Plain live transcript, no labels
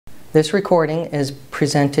This recording is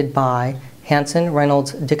presented by Hanson,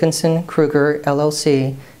 Reynolds, Dickinson, Kruger,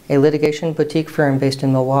 LLC, a litigation boutique firm based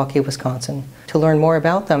in Milwaukee, Wisconsin. To learn more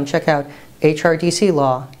about them, check out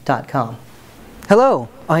hrdclaw.com. Hello,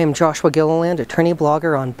 I am Joshua Gilliland, attorney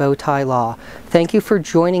blogger on Bowtie Law. Thank you for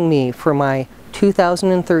joining me for my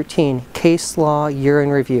 2013 Caselaw Year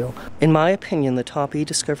in Review. In my opinion, the top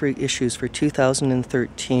eDiscovery issues for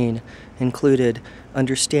 2013 included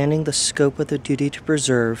understanding the scope of the duty to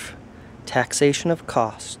preserve, taxation of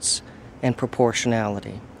costs, and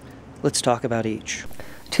proportionality. Let's talk about each.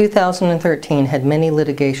 2013 had many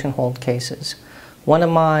litigation hold cases. One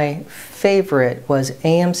of my favorite was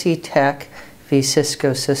AMC Tech v.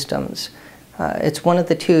 Cisco Systems. It's one of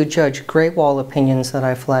the two Judge Graywall opinions that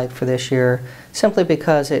I flagged for this year, simply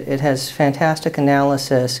because it has fantastic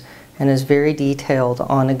analysis and is very detailed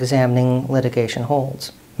on examining litigation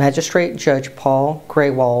holds. Magistrate Judge Paul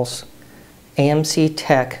Graywall's AMC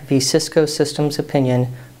Tech v. Cisco Systems opinion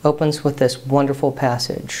opens with this wonderful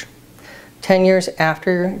passage. 10 years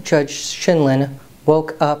after Judge Shinlin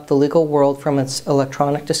woke up the legal world from its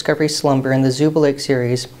electronic discovery slumber in the Zuba Lake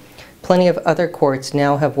series, plenty of other courts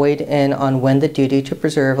now have weighed in on when the duty to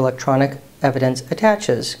preserve electronic evidence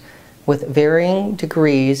attaches. With varying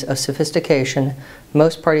degrees of sophistication,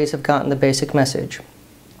 most parties have gotten the basic message.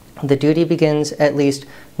 The duty begins at least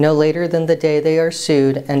no later than the day they are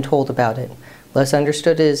sued and told about it. Less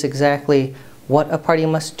understood is exactly what a party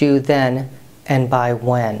must do then and by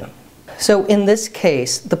when. So in this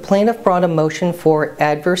case, the plaintiff brought a motion for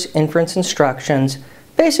adverse inference instructions,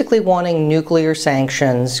 basically wanting nuclear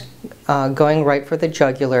sanctions, going right for the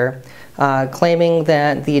jugular, claiming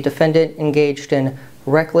that the defendant engaged in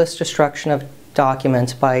reckless destruction of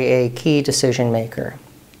documents by a key decision maker.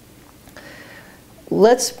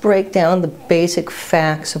 Let's break down the basic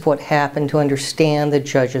facts of what happened to understand the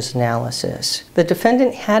judge's analysis. The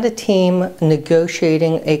defendant had a team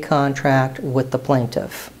negotiating a contract with the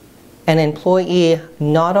plaintiff. An employee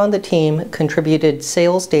not on the team contributed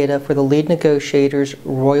sales data for the lead negotiator's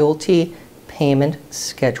royalty payment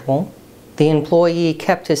schedule. The employee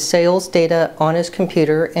kept his sales data on his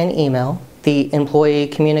computer and email. The employee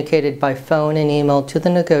communicated by phone and email to the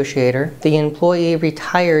negotiator. The employee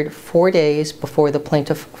retired 4 days before the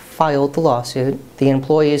plaintiff filed the lawsuit. The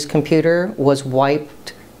employee's computer was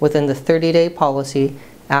wiped within the 30-day policy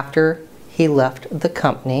after he left the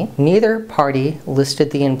company. Neither party listed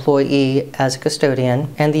the employee as a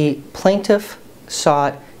custodian, and the plaintiff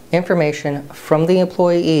sought information from the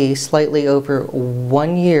employee slightly over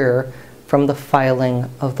 1 year from the filing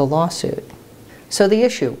of the lawsuit. So the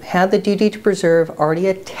issue, had the duty to preserve already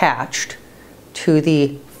attached to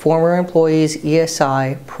the former employee's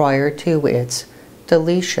ESI prior to its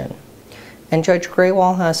deletion? And Judge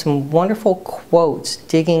Graywall has some wonderful quotes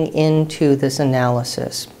digging into this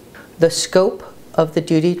analysis. The scope of the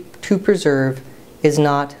duty to preserve is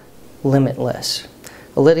not limitless.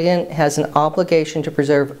 A litigant has an obligation to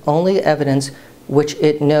preserve only evidence which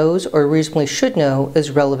it knows or reasonably should know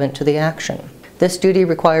is relevant to the action. This duty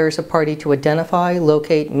requires a party to identify,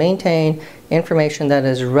 locate, maintain information that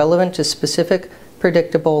is relevant to specific,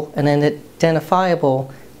 predictable, and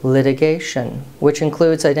identifiable litigation, which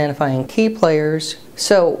includes identifying key players.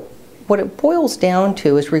 So what it boils down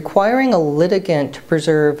to is requiring a litigant to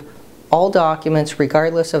preserve all documents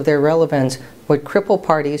regardless of their relevance would cripple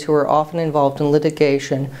parties who are often involved in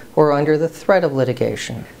litigation or under the threat of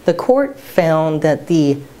litigation. The court found that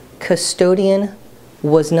the custodian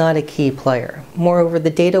was not a key player. Moreover, the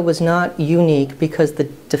data was not unique because the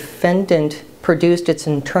defendant produced its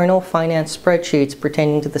internal finance spreadsheets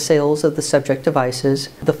pertaining to the sales of the subject devices.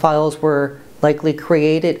 The files were likely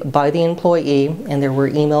created by the employee, and there were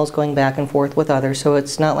emails going back and forth with others, so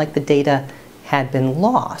it's not like the data had been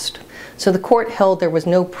lost. So the court held there was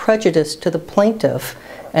no prejudice to the plaintiff,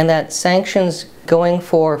 and that sanctions going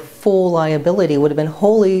for full liability would have been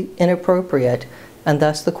wholly inappropriate, and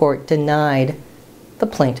thus the court denied the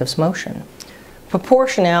plaintiff's motion.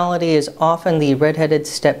 Proportionality is often the red-headed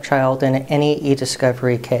stepchild in any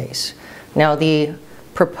eDiscovery case. Now, the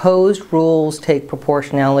proposed rules take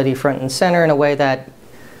proportionality front and center in a way that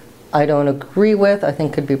I don't agree with, I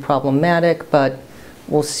think could be problematic, but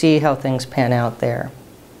we'll see how things pan out there.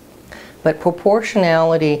 But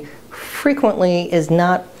proportionality frequently is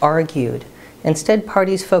not argued. Instead,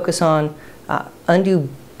 parties focus on undue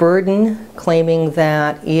burden, claiming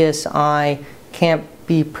that ESI can't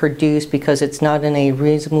be produced because it's not in a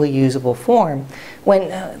reasonably usable form, when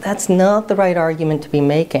that's not the right argument to be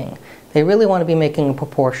making. They really want to be making a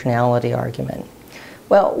proportionality argument.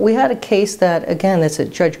 Well, we had a case that, again, that's a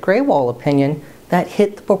Judge Graywall opinion, that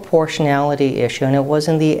hit the proportionality issue, and it was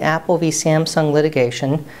in the Apple v. Samsung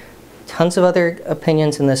litigation. Tons of other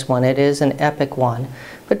opinions in this one. It is an epic one.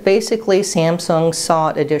 But basically, Samsung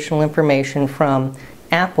sought additional information from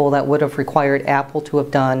Apple that would have required Apple to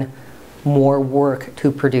have done more work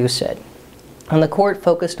to produce it. And the court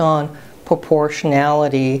focused on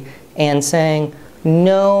proportionality and saying,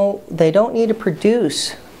 no, they don't need to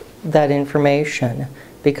produce that information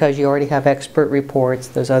because you already have expert reports,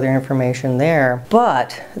 there's other information there,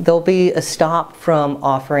 but they'll be stopped from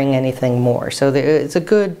offering anything more. So it's a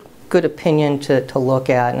good opinion to look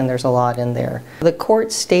at, and there's a lot in there. The court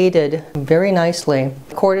stated very nicely,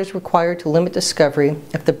 the court is required to limit discovery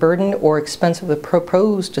if the burden or expense of the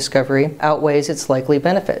proposed discovery outweighs its likely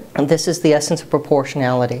benefit. And this is the essence of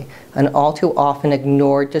proportionality, an all too often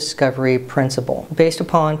ignored discovery principle. Based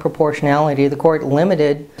upon proportionality, the court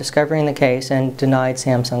limited discovery in the case and denied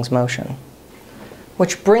Samsung's motion.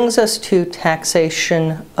 Which brings us to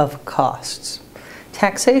taxation of costs.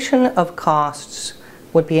 Taxation of costs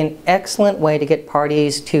would be an excellent way to get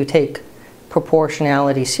parties to take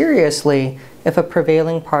proportionality seriously if a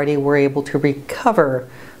prevailing party were able to recover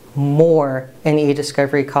more in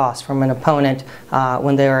eDiscovery costs from an opponent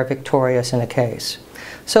when they are victorious in a case.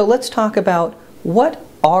 So let's talk about what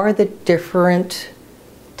are the different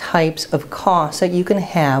types of costs that you can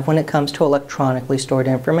have when it comes to electronically stored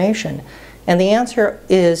information. And the answer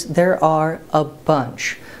is there are a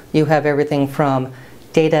bunch. You have everything from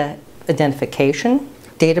data identification.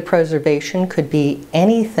 Data preservation could be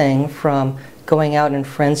anything from going out and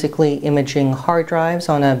forensically imaging hard drives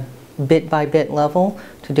on a bit-by-bit level,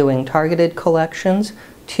 to doing targeted collections,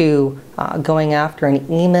 to going after an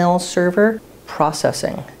email server,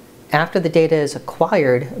 processing. After the data is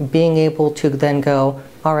acquired, being able to then go,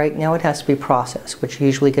 all right, now it has to be processed, which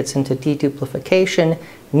usually gets into deduplication,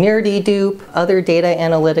 near dedupe, other data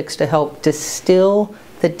analytics to help distill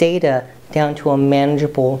the data down to a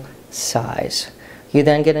manageable size. You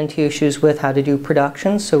then get into issues with how to do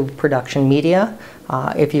production, so production media.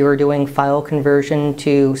 If you are doing file conversion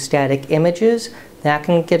to static images, that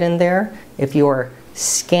can get in there. If you are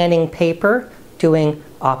scanning paper, doing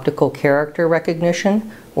optical character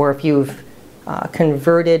recognition, or if you've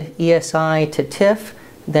converted ESI to TIFF,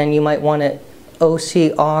 then you might want to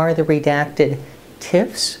OCR the redacted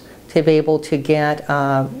TIFFs to be able to get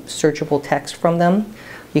searchable text from them.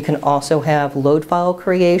 You can also have load file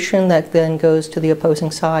creation that then goes to the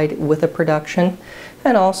opposing side with a production,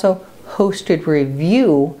 and also hosted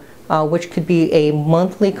review, which could be a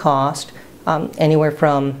monthly cost anywhere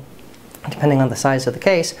from, depending on the size of the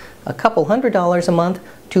case, a couple $100s a month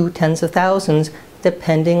to tens of thousands,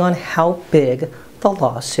 depending on how big the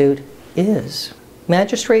lawsuit is.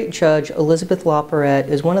 Magistrate Judge Elizabeth LaPorette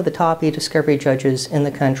is one of the top eDiscovery judges in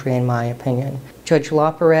the country, in my opinion. Judge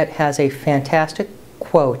LaPorette has a fantastic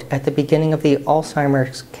quote at the beginning of the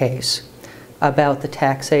Alzheimer's case about the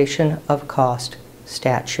taxation of cost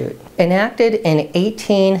statute. Enacted in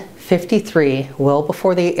 1853, well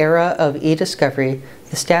before the era of eDiscovery,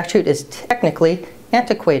 the statute is technically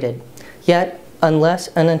antiquated. Yet, unless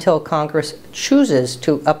and until Congress chooses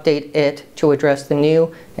to update it to address the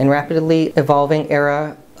new and rapidly evolving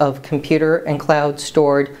era of computer and cloud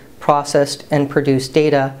stored, processed, and produced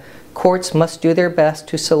data, courts must do their best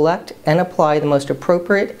to select and apply the most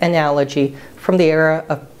appropriate analogy from the era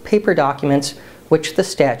of paper documents which the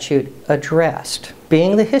statute addressed.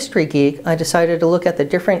 Being the history geek, I decided to look at the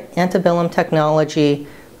different antebellum technology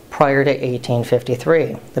prior to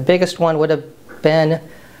 1853. The biggest one would have been,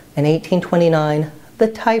 in 1829, the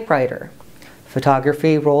typewriter.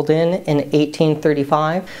 Photography rolled in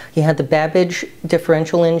 1835. You had the Babbage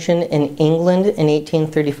differential engine in England in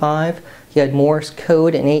 1835. You had Morse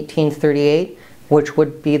code in 1838, which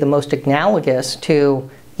would be the most analogous to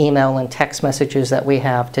email and text messages that we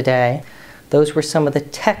have today. Those were some of the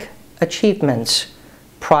tech achievements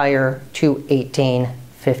prior to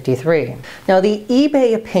 1853. Now, the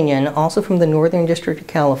eBay opinion, also from the Northern District of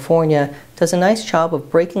California, does a nice job of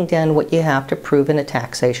breaking down what you have to prove in a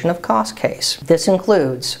taxation of cost case. This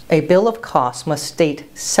includes a bill of costs must state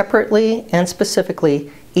separately and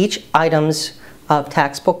specifically each item's of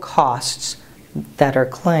taxable costs that are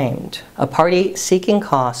claimed. A party seeking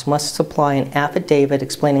costs must supply an affidavit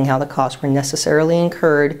explaining how the costs were necessarily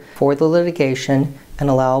incurred for the litigation and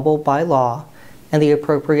allowable by law, and the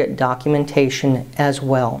appropriate documentation as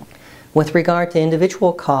well. With regard to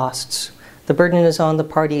individual costs, the burden is on the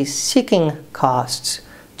party seeking costs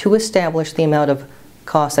to establish the amount of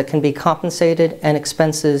costs that can be compensated and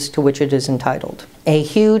expenses to which it is entitled. A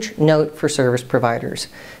huge note for service providers.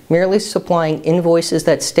 Merely supplying invoices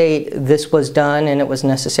that state this was done and it was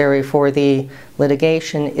necessary for the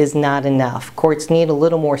litigation is not enough. Courts need a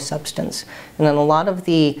little more substance. And in a lot of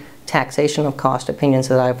the taxation of cost opinions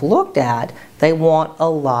that I've looked at, they want a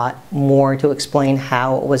lot more to explain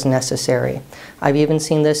how it was necessary. I've even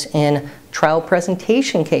seen this in trial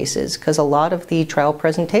presentation cases, because a lot of the trial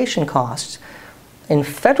presentation costs in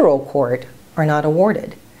federal court are not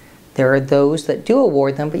awarded. There are those that do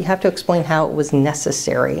award them, but you have to explain how it was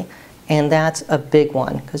necessary. And that's a big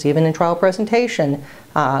one, because even in trial presentation,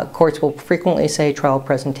 courts will frequently say trial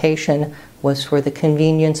presentation was for the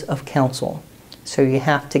convenience of counsel. So you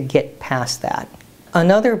have to get past that.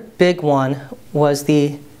 Another big one was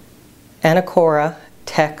the Anacora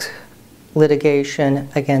Tech litigation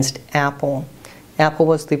against Apple. Apple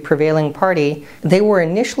was the prevailing party. They were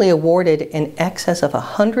initially awarded in excess of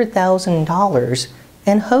 $100,000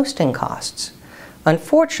 in hosting costs.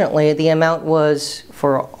 Unfortunately, the amount was,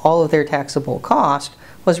 for all of their taxable cost,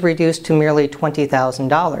 was reduced to merely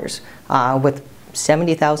 $20,000, with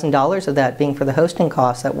 $70,000 of that being for the hosting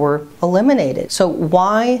costs that were eliminated. So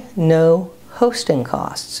why no hosting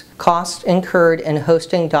costs? Costs incurred in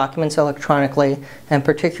hosting documents electronically, and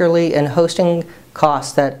particularly in hosting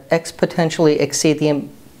costs that exponentially exceed the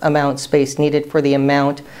amount of space needed for the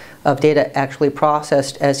amount of data actually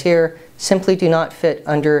processed, as here, simply do not fit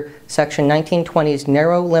under Section 1920's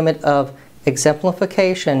narrow limit of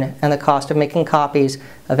exemplification and the cost of making copies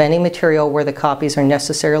of any material where the copies are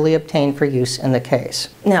necessarily obtained for use in the case.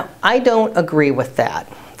 Now, I don't agree with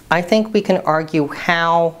that. I think we can argue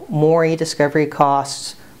how more eDiscovery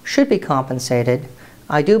costs should be compensated.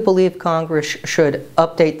 I do believe Congress should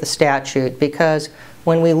update the statute, because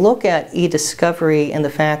when we look at eDiscovery and the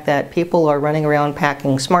fact that people are running around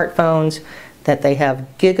packing smartphones, that they have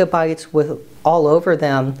gigabytes with all over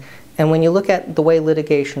them, and when you look at the way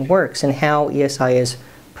litigation works and how ESI is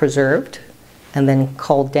preserved and then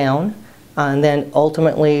called down, and then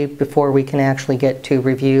ultimately before we can actually get to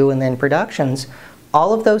review and then productions,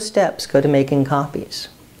 all of those steps go to making copies.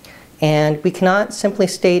 And we cannot simply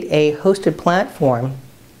state a hosted platform.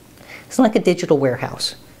 It's like a digital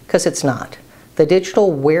warehouse, because it's not. The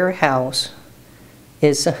digital warehouse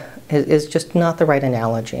is just not the right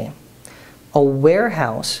analogy. A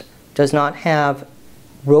warehouse does not have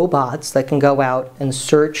robots that can go out and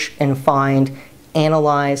search and find,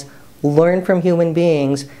 analyze, learn from human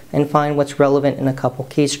beings, and find what's relevant in a couple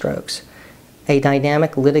keystrokes. A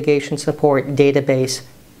dynamic litigation support database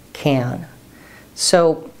can.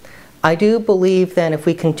 So I do believe that if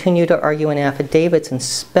we continue to argue in affidavits and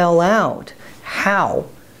spell out how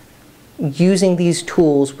using these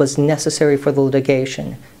tools was necessary for the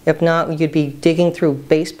litigation, if not, you'd be digging through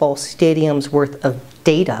baseball stadiums worth of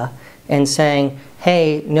data and saying,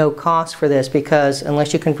 hey, no cost for this, because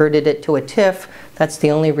unless you converted it to a TIF, that's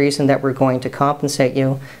the only reason that we're going to compensate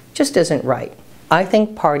you. Just isn't right. I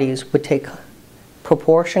think parties would take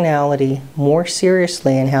proportionality more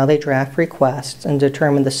seriously in how they draft requests and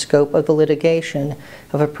determine the scope of the litigation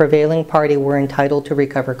if a prevailing party were entitled to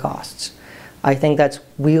recover costs. I think that's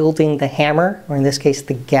wielding the hammer, or in this case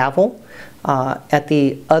the gavel, at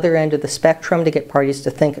the other end of the spectrum to get parties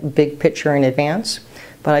to think big picture in advance.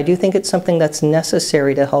 But I do think it's something that's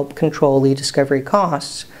necessary to help control eDiscovery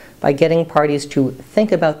costs by getting parties to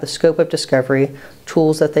think about the scope of discovery,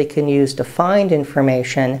 tools that they can use to find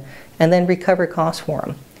information, and then recover costs for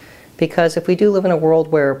them. Because if we do live in a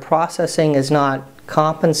world where processing is not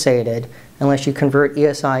compensated unless you convert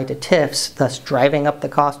ESI to TIFs, thus driving up the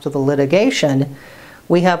cost of the litigation,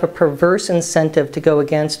 we have a perverse incentive to go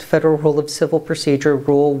against Federal Rule of Civil Procedure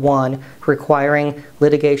Rule 1, requiring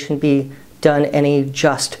litigation be done in a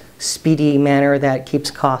just, speedy manner that keeps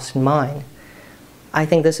costs in mind. I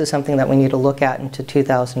think this is something that we need to look at into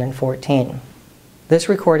 2014. This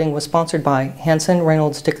recording was sponsored by Hansen,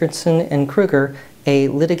 Reynolds, Dickerson, and Kruger, a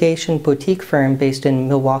litigation boutique firm based in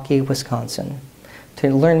Milwaukee, Wisconsin. To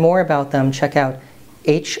learn more about them, check out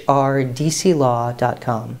hrdclaw.com.